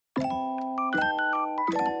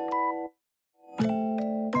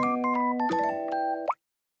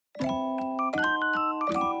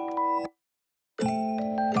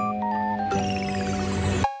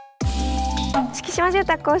住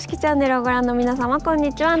宅公式チャンネルをご覧の皆様、こん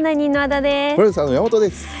にちは。案内人の和田です。プロデューサーの山本で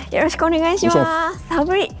す。よろしくお願いします。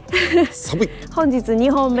寒い。寒い。本日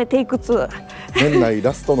2本目テイク2。年内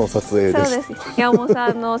ラストの撮影です。そうです。山本さ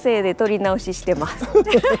んのせいで撮り直ししてます。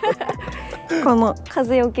この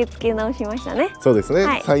風を受け付け直しましたね。そうですね。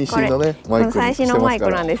はい、最新のねマイクにしてますから。最新のマイク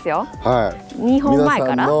なんですよ。はい。2本前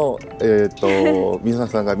から。皆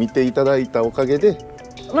さんが見ていただいたおかげで。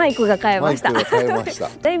マイクが変えました。ネイ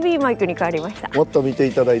ビーマイクに変わりました。もっと見て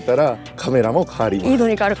いただいたらカメラも変わります。いいの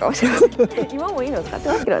に変わるかもしれません。今もいいの使って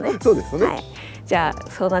ますけどね。そうですね。はい、じゃあ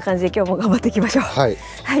そんな感じで今日も頑張っていきましょう。はい。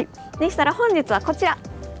はい。でしたら本日はこちら。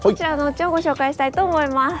こちらのお家をご紹介したいと思い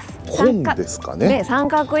ます。本ですかね。三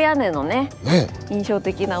角屋根のね。印象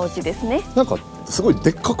的なお家ですね。なんかすごい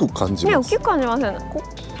でっかく感じます。大きく感じません。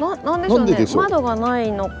なんでしょうね。窓がない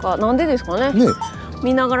のか、なんでですかね。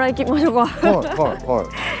見ながら行きましょうか。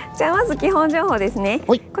じゃあまず基本情報ですね。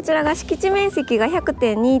こちらが敷地面積が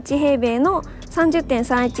 100.21 平米の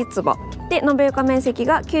 30.31 坪で、延べ床面積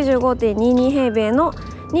が 95.22 平米の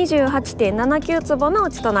 28.79 坪のお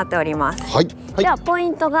家となっております。ではポイ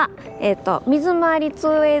ントが、水回り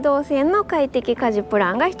 2way 動線の快適家事プ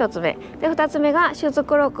ランが1つ目で、2つ目がシューズ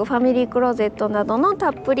クローク、ファミリークローゼットなどのた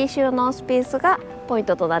っぷり収納スペースがポイン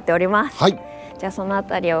トとなっております。じゃあそのあ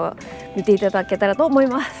たりを見ていただけたらと思い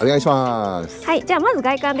ます。お願いします。はい、じゃあまず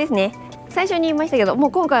外観ですね。最初に言いましたけど、も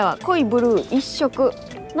う今回は濃いブルー一色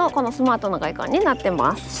のこのスマートな外観になって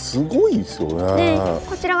ます。すごいですよね。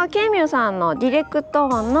こちらがケイミューさんのディレクト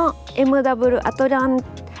ーンの MW アトラン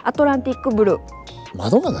ティックブルー。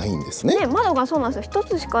窓がないんですね。窓がそうなんですよ。一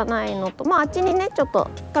つしかないのと、あっちにねちょっと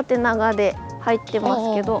縦長で入ってま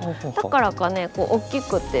すけど、だからかねこう大き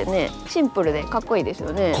くてねシンプルでかっこいいです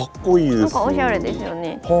よね。かっこいいです。なんかおしゃれですよ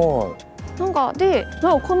ね。なんかで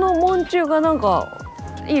この門柱がなんか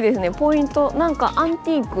いいですね。ポイントなんかアン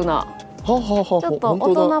ティークなちょっと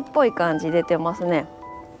大人っぽい感じ出てますね。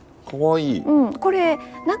かわいい。これ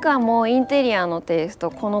中もインテリアのテイス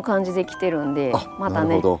トこの感じで来てるんで、また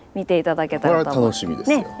ね見ていただけたらと楽しみです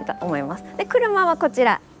ね。思います。で車はこち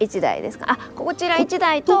ら1台ですか。こちら1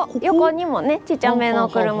台と横にもねちっちゃめの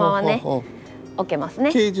車はね置けます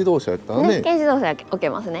ね。軽自動車やったらね。軽自動車置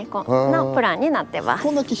けますね。このプランになってます。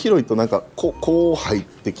こんだけ広いとなんかこう入っ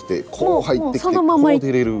てきてこう入ってきてこう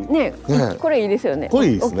出れるね。これいいですよね。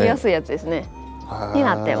置きやすいやつですね。に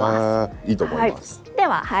なってます。いいと思います。で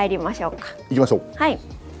は入りましょうか。行きましょう。はい。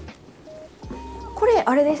これ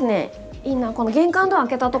あれですね。いいな、この玄関ドア開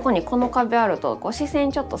けたところにこの壁あるとこう視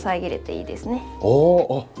線ちょっと遮れていいですね。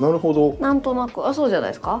なるほど。なんとなくそうじゃない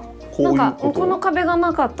ですか。なんかこの壁が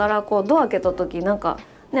なかったらこうドア開けた時なんか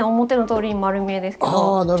ね表の通りに丸見えですけ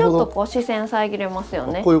ど、ちょっとこう視線遮れますよ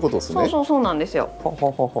ね。こういうことですね。そうなんですよ。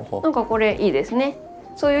なんかこれいいですね。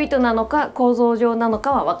そういう意図なのか構造上なの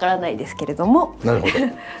かはわからないですけれども、なるほど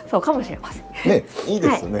そうかもしれませんね。いい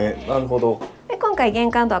ですね。なるほど。で今回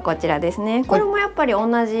玄関ドアこちらですね。これもやっぱり同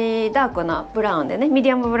じダークなブラウンでね、ミデ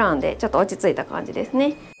ィアムブラウンでちょっと落ち着いた感じです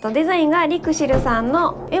ね。デザインがリクシルさん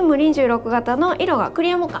の M26 型の色がク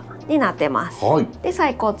リームカになってます。で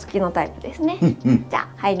最高付きのタイプですね。じゃあ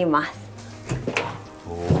入ります。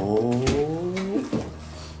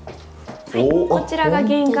こちらが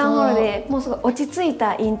玄関ホールで、もうすごい落ち着い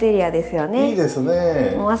たインテリアですよね。いいです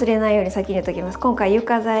ね。もう忘れないように先に言っておきます。今回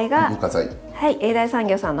床材が永大産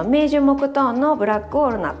業さんの明治木トーンのブラックウォ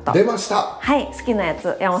ールナット。出ました。はい、好きなや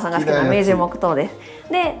つ、山本さんが好きな明治木トーンです。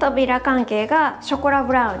で扉関係がショコラ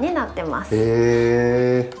ブラウンになってます。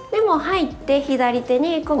でも入って左手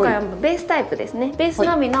に今回はベースタイプですね。ベース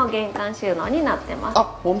のみの玄関収納になってます。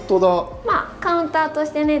本当だ。カウンターと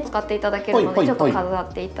してね使っていただけるのでちょっと飾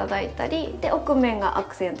っていただいたり、で奥面がア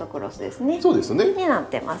クセントクロスですね。そうですね。になっ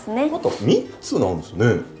てますね。あと3つなんです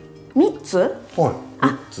ね。3つ？はい。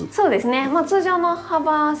3つ。そうですね。通常の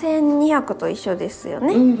幅1200と一緒ですよ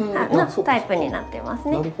ね。のタイプになってます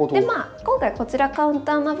ね。で今回こちらカウン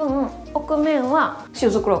ターの分奥面はシュ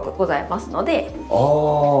ーズクロークございますので、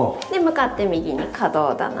で向かって右に可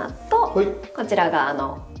動棚と、こちらが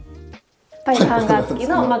パイプハンガー付き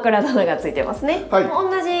の枕棚がついてますね。同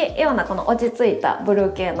じようなこの落ち着いたブル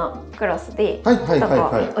ー系のクロスで、ちょっ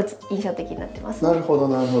と印象的になってます。なるほど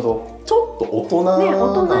なるほど。ちょっと大人な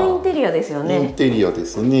大人インテリアですよね。インテリアで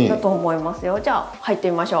すね。だと思いますよ。じゃあ入って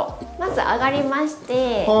みましょう。まず上がりまし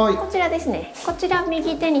て、こちらですね。こちら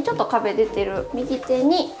右手にちょっと壁出てる右手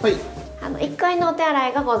に1階のお手洗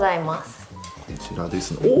いがございます。こちらで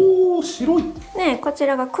すね。おお、白い。ね、こち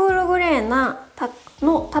らがクールグレーな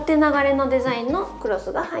縦流れのデザインのクロ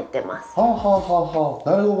スが入ってます。なる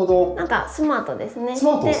ほど。なんかスマートですね。ス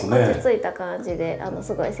マートですね。落ち着いた感じで、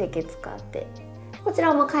すごい清潔感あって。こち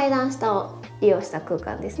らも階段下を利用した空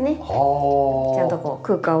間ですね。ちゃんとこう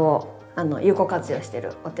空間を有効活用してい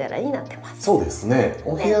るお寺になってます。そうですね。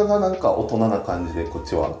お部屋がなんか大人な感じで、こっ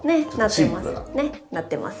ちはねなってますね。なっ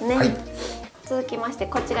てますね。はい、続きまして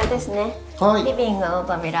こちらですね。はい、リビングの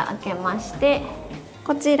扉開けまして、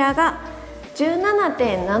こちらが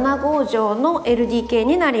 17.75 畳の LDK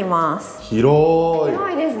になります。広い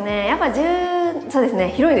ですね。やっぱそうですね、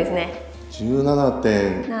広いですね。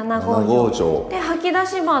17.75 畳で、吐き出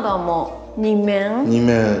し窓も2面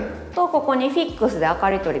と、ここにフィックスで明か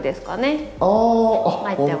り取りですかね。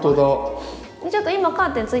本当だ。ちょっと今カ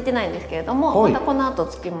ーテンついてないんですけれども、またこの後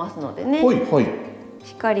つきますのでね。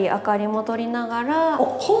しっかり明かりも取りながら。カー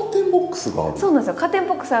テンボックスがある。そうなんですよ。カーテン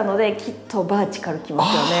ボックスあるので、きっとバーチカルきま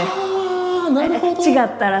すよね。なるほど。違っ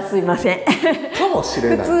たらすいません。かもしれ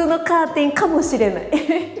ない。普通のカーテンかもしれない。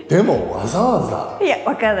でもわざわざ。いや、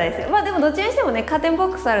わからないですよ。まあでもどっちにしてもね、カーテンボ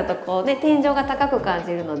ックスあるとこうね、天井が高く感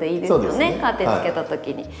じるのでいいですよね。カーテンつけた時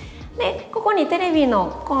に。で、ここにテレビ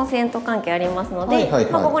のコンセント関係ありますので、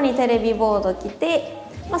ここにテレビボード来て、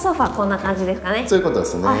ソファーこんな感じですかね。そういうことで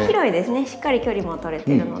すね。広いですね。しっかり距離も取れ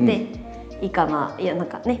てるので。いいかな。いや、なん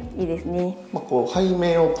かね、いいですね。こう背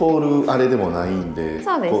面を通るあれでもないんで、ソ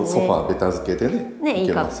ファーベタ付けてね、い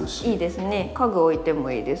けますし、いいですね。家具置いて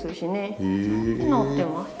もいいですしね。乗って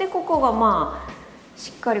ます。で、ここがまあ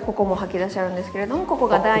しっかりここも吐き出しあるんですけれども、ここ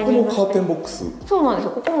がダイニング。ここもカーテンボックス。そうなんです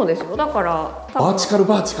よ。ここもですよ。だからバーチ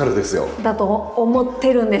カルですよ。だと思っ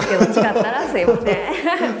てるんですけど、違ったらすいません。で、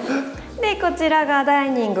こちらがダイ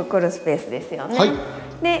ニング来るスペースですよね。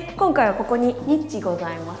で、今回はここにニッチご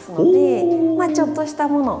ざいますので、ちょっとした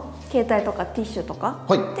もの、携帯とかティッシュとか、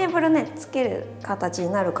テーブルねつける形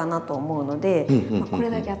になるかなと思うので、こ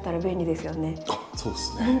れだけあったら便利ですよね。そうで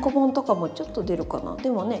すね。文庫本とかもちょっと出るかな。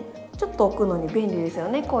でもね、ちょっと置くのに便利ですよ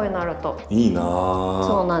ね。こういうのあるといいな。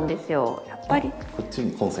そうなんですよ。やっぱりこっち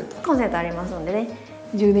にコンセントありますのでね、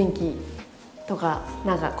充電器とか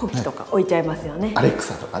なんかコキとか置いちゃいますよね。アレク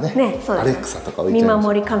サとかね。そうです。アレクサとか置いちゃいます。見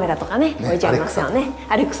守りカメラとかね、置いちゃいますよね。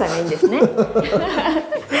アレクサがいいんですね。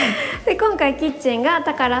で、今回キッチンが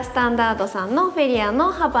タカラスタンダードさんのフェリア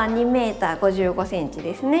の幅2m55センチ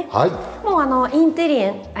ですね。もうインテリ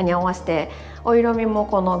アに合わせてお色味も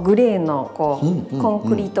このグレーのこうコン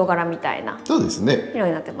クリート柄みたいな色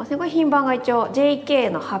になってますね。これ品番が一応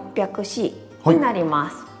JK の 800C になりま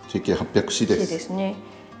す。JK800C です。ですね。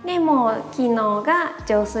で、もう機能が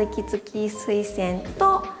浄水器付き水栓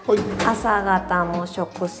と、朝型の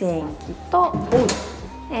食洗機と、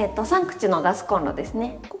3口のガスコンロです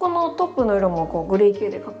ね。ここのトップの色もこうグレー系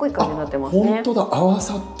でかっこいい感じになってますね。本当だ、合わ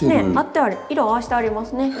さってる。色合わせてありま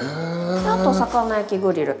すね。あと魚焼き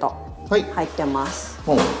グリルと入ってます。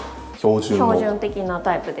標準的な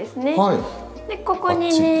タイプですね。で、ここ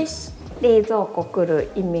にね、冷蔵庫来る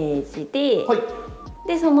イメージで。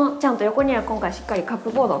で、そのちゃんと横には今回しっかりカップ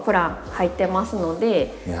ボードプラン入ってますの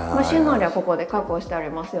で、収納量はここで確保してあり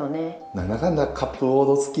ますよね。なんだかんだカップボー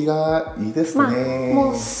ド付きがいいですね。も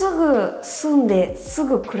うすぐ住んです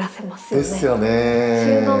ぐ暮らせますよね。ですよ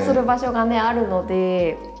ね。収納する場所がねあるの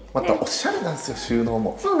で、またおしゃれなんですよ、収納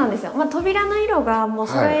も。そうなんですよ。扉の色がもう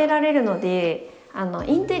揃えられるので、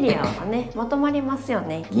インテリアがねまとまりますよ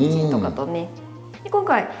ね、キッチンとかとね。で、今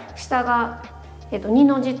回下が2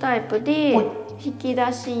の字タイプで、引き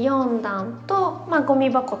出し4段と、ゴミ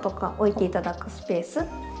箱とか置いていただくスペース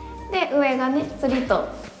で、上がねつりと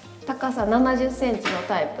高さ70センチの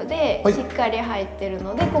タイプでしっかり入ってる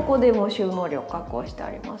ので、ここでも収納量確保してあ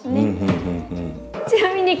りますね。ち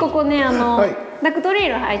なみにここねダクトレー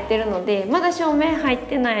ル入ってるので、まだ照明入っ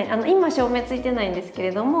てない、今照明ついてないんですけ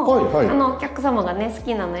れども、お客様がね好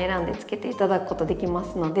きなの選んでつけていただくことできま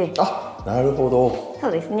すので。なるほど。そ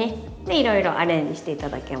うですね。で、いろいろアレンジしていた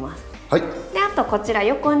だけます。で、あとこちら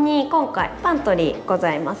横に今回パントリーご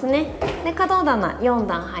ざいますね。で、可動棚4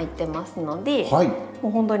段入ってますので、も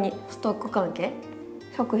う本当にストック関係、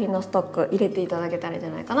食品のストック入れていただけたらいいんじゃ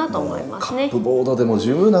ないかなと思いますね。カップボードでも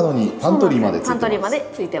十分なのにパントリーまでついてます。パントリーまで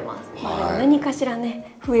ついてます。でも何かしら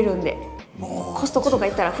ね増えるんで、コストコとか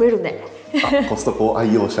行ったら増えるんで。コストコ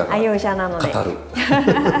愛用者なので。語る。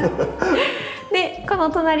で、この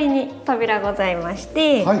隣に扉ございまし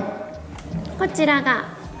て、こちら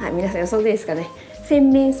が皆さん予想ですかね、洗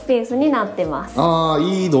面スペースになってます。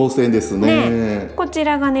いい動線ですね。こち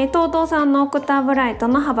らがね、TOTOさんのオクターブライト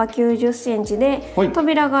の幅90センチで、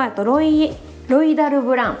扉がロイダル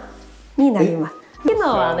ブラウンになります。機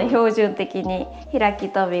能は標準的に開き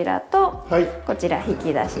扉と、こちら引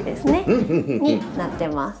き出しですねになって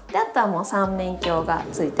ます。で、あとはもう三面鏡が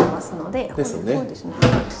ついてますので、ですね。こうですね。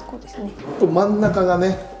こうですね。真ん中が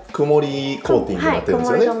ね。曇りコーティングになってるんで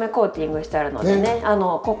すよね。曇り止めコーティングしてあるのでね、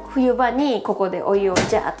冬場にここでお湯をジ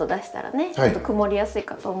ャーッと出したらね、ちょっと曇りやすい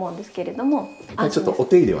かと思うんですけれども、ちょっとお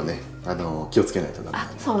手入れはね、気をつけないとダメ。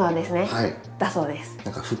そうなんですね。だそうです。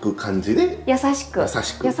なんか拭く感じで優しく。は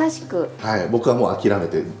い、僕はもう諦め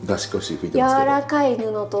てガシゴシ拭いてますけど。柔らかい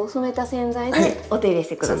布と薄めた洗剤でお手入れし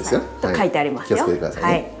てください。と書いてありますよ。気をつけてください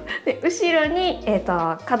ね。で、後ろに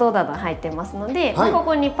角棚入ってますので、こ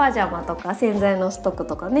こにパジャマとか洗剤のストック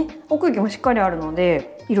とかね、奥行きもしっかりあるの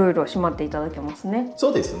で、いろいろしまっていただけますね。そ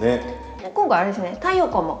うですね。今回あれですね、太陽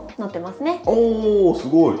光も乗ってますね。おお、す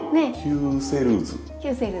ごい。ね、キューセルーズ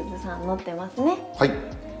さん乗ってますね。はい。で、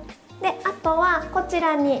あとはこち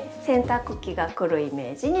らに洗濯機が来るイ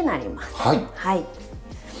メージになります。はい。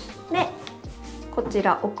で、こち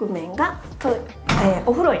ら奥面が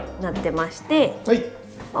お風呂になってまして、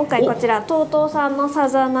今回こちら TOTO さんのサ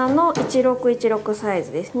ザナの1616サイ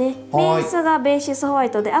ズですね。ベースがベーシスホワ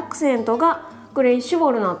イトで、アクセントがグレイッシュウ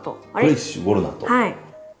ォルナット。グレイッシュウォルナット。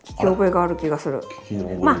聞き覚えがある気がする。グ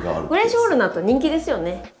レイッシュウォルナット人気ですよ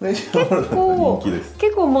ね。結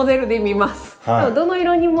構モデルで見ます。どの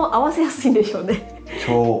色にも合わせやすいんでしょうね。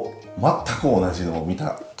今日全く同じのを見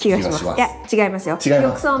た気がします。いや、違いますよ。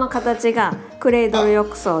浴槽の形がクレードル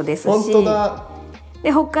浴槽ですし。本当だ。で、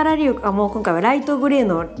ほっから流がもう今回はライトグレー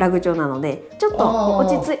のラグ調なので、ちょっと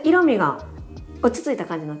色味が落ち着いた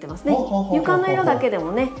感じになってますね。床の色だけで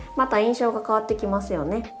もね、また印象が変わってきますよ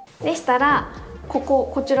ね。でしたら、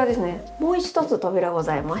こちらですね、もう一つ扉ご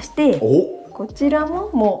ざいまして、こちらも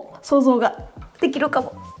もう想像ができるか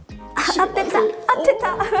も。合ってた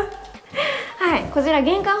はい、こちら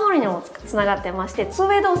玄関ホールにもつながってまして、ツーウ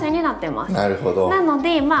ェイ動線になってます。なるほど。なの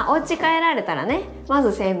で、お家帰られたらね、ま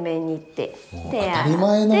ず洗面に行って手洗って、当たり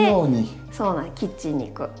前のようにそうなん、キッチンに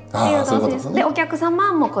行くっていう動線で、お客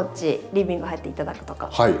様もこっちリビング入っていただくと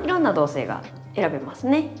か、いろんな動線が選べます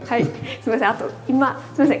ね。はい、すみません。あと今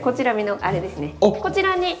すみません、こちらあれですね。こち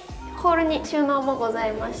らにホールに収納もござ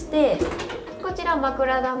いまして、こちら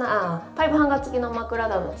枕棚、パイプハンガー付きの枕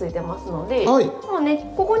棚ついてますので、もう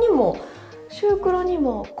ね、ここにもシュークロに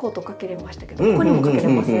もコートかけれましたけど、ここにもかけれ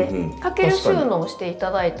ますね。かける収納をしてい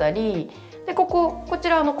ただいたり、でこち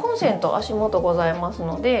らコンセント足元ございます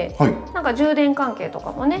ので、なんか充電関係と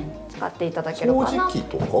かもね使っていただけるかな。掃除機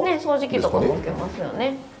とかね、掃除機とかも置けますよ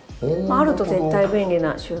ね。あると絶対便利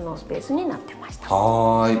な収納スペースになってました。じゃあ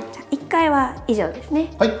1階は以上です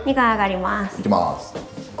ね。2階上がります。行きます。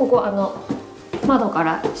ここ窓か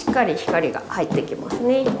らしっかり光が入ってきます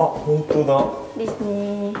ね。本当だ。です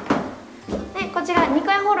ね。で、こちら2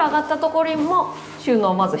階ホール上がったところにも収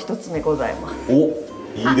納まず1つ目ございます。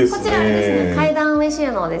いいですね。こちらですね、階段上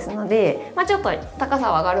収納ですので、ちょっと高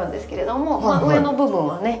さは上がるんですけれども、上の部分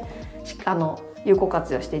はね、有効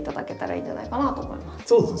活用していただけたらいいんじゃないかなと思います。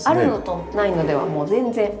そうですね。あるのとないのではもう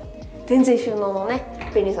全然収納の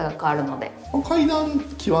ね便利さが変わるので。階段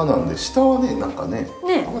際なんで下はね、なんかね、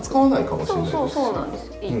あんま使わないかもしれないです。そうなんで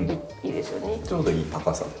す。いいですよね。ちょうどいい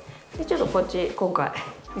高さで。ちょっとこっち今回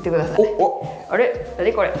見てください。あれ、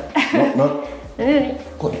何これ。何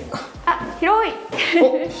これ。広い。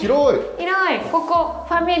広い。ここ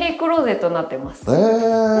ファミリークローゼットになってます。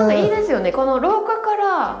なんかいいですよね。この廊下か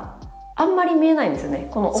らあんまり見えないんですよね。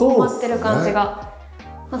この奥まってる感じが。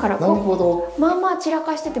だから散ら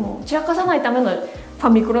かしてても散らかさないためのファ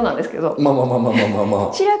ミクロなんですけど、散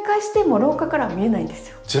らかしても廊下から見えないんです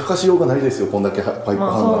よ。散らかしようがないですよ。こんだけパイプハンガ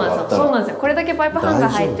ーがあったら。そうなんですよ。これだけパイプハンガー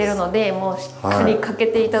入ってるので、もうしっかりかけ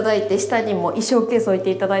ていただいて、下にも衣装ケース置い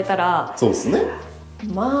ていただいたら、そうですね。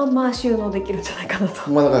収納できるんじゃないかなと。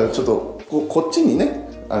だからちょっとこっちにね、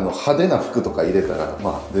派手な服とか入れたら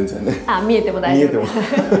全然ね。見えても大丈夫。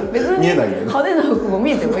別に派手な服も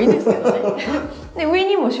見えてもいいですけどね。で、上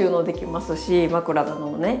にも収納できますし、枕棚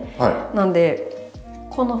もね。なんで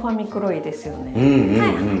このファミクロいいですよね。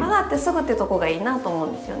上がってすぐってとこがいいなと思う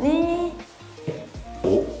んですよね。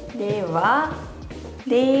では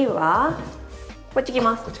こっち行き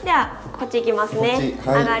ます。ではこっち行きますね。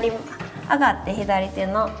上がって左手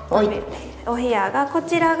のお部屋が、こ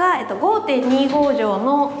ちらが5.25 畳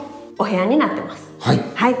のお部屋になってます。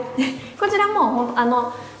こちらも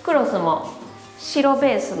クロスも白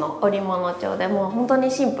ベースの織物調で、もう本当に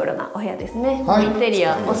シンプルなお部屋ですね。インテリ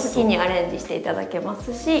アお好きにアレンジしていただけま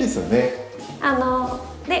すし、で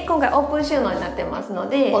今回オープン収納になってますの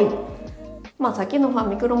で、さっきのファ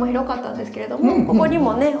ミクロも広かったんですけれども、ここに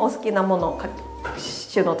もねお好きなものを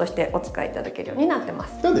収納としてお使いいただけるようになってま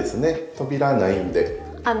す。そうですね、扉ないんで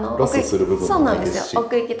ロスする部分もないですし、そうなん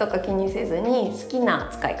ですよ。奥行きとか気にせずに好きな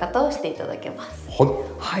使い方をしていただけます。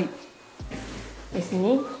はい、です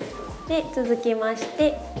ね。で続きまし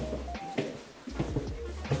て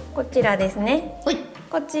こちらですね。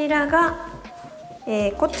こちらが、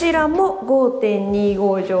こちらも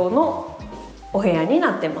 5.25 畳のお部屋に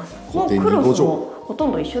なってます。もうクロスもほと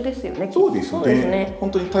んど一緒ですよね。そうですね。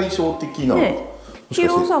本当に対照的な。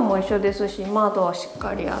広さも一緒ですし、窓はしっ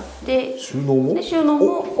かりあって、収納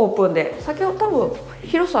もオープンで、先ほど多分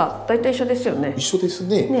広さ大体一緒ですよね。一緒です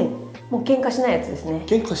ね。もう喧嘩しないやつですね。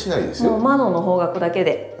喧嘩しないですよ。もう窓の方角だけ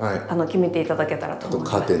で、決めていただけたらと思いま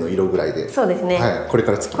す。カーテンの色ぐらいで。そうですね。これ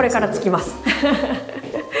からつきます。これからつきます。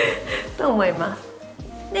と思います。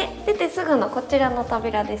で出てすぐのこちらの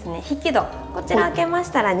扉ですね、引き戸、こちら開けま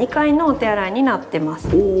したら2階のお手洗いになってます。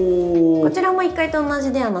こちらも1階と同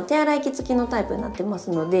じで手洗い機付きのタイプになってます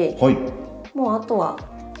ので、もうあとは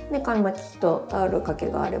紙巻きとタオル掛け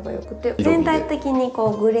があればよくて、全体的にこ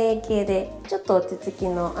うグレー系でちょっと落ち着き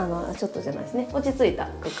のちょっとじゃないですね、落ち着いた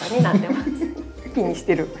空間になってます。気にし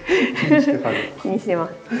てる。気にしてま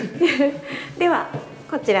す。では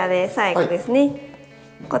こちらで最後ですね。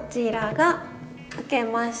こちらが開け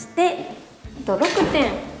まして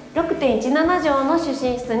6.17 畳の主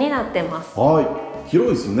寝室になってます。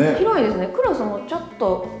広いですね。広いですね。クロスもちょっ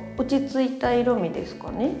と落ち着いた色味です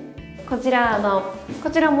かね。こちらも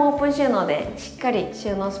オープン収納でしっかり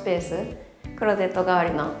収納スペース、クローゼット代わ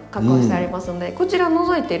りの確保してありますので、こちら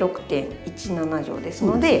除いて 6.17 畳です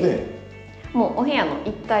ので、もうお部屋の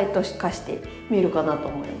一体と化して見えるかなと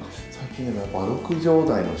思います。最近やっぱ6畳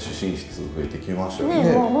台の主寝室増えてきましたよ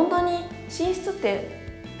ね。もう本当に寝室って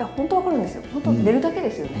本当わかるんですよ。本当寝るだけ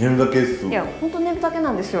ですよね。寝るだけです。いや本当寝るだけ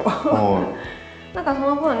なんですよ。なんかそ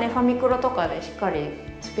の分ね、ファミクロとかでしっかり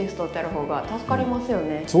スペース取ってある方が助かりますよ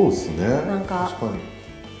ね。そうですね。なんか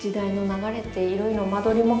時代の流れっていろいろ間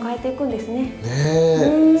取りも変えていくんですね。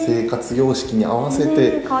生活様式に合わせ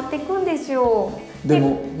て変わっていくんですよ。でも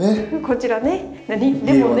ね、こちらね、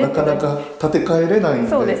家はなかなか建て替えれないんで、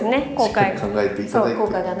そうですね、しっかり考えていただいて、後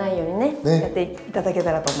悔がないようにねやっていただけ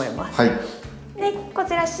たらと思います。でこ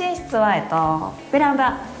ちら寝室はベラン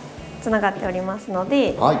ダつながっておりますの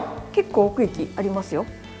で、結構奥行きありますよ。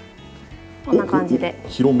こんな感じで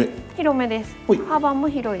広めです。幅も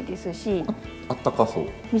広いですし、あったかそう。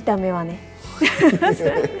見た目はね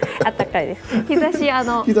あったかいです。日差しは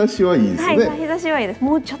いいですね。日差しはいいです。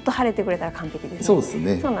もうちょっと晴れてくれたら完璧です。そうです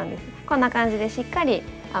ね。そうなんです。こんな感じでしっかり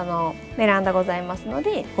ベランダございますの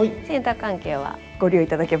で、洗濯関係はご利用い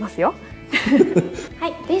ただけますよ。は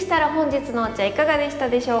い、でしたら本日のお茶いかがでした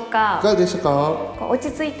でしょうか。いかがでしたか。落ち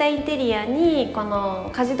着いたインテリアにこの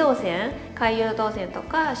家事動線、回遊動線と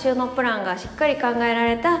か収納プランがしっかり考えら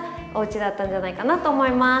れたお家だったんじゃないかなと思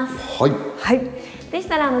います。はい。でし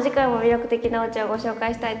たら次回も魅力的なお家をご紹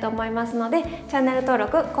介したいと思いますので、チャンネル登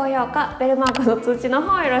録、高評価、ベルマークの通知の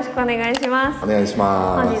方よろしくお願いします。お願いし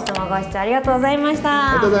ます。本日もご視聴ありがとうございまし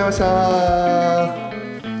た。ありがとうございました。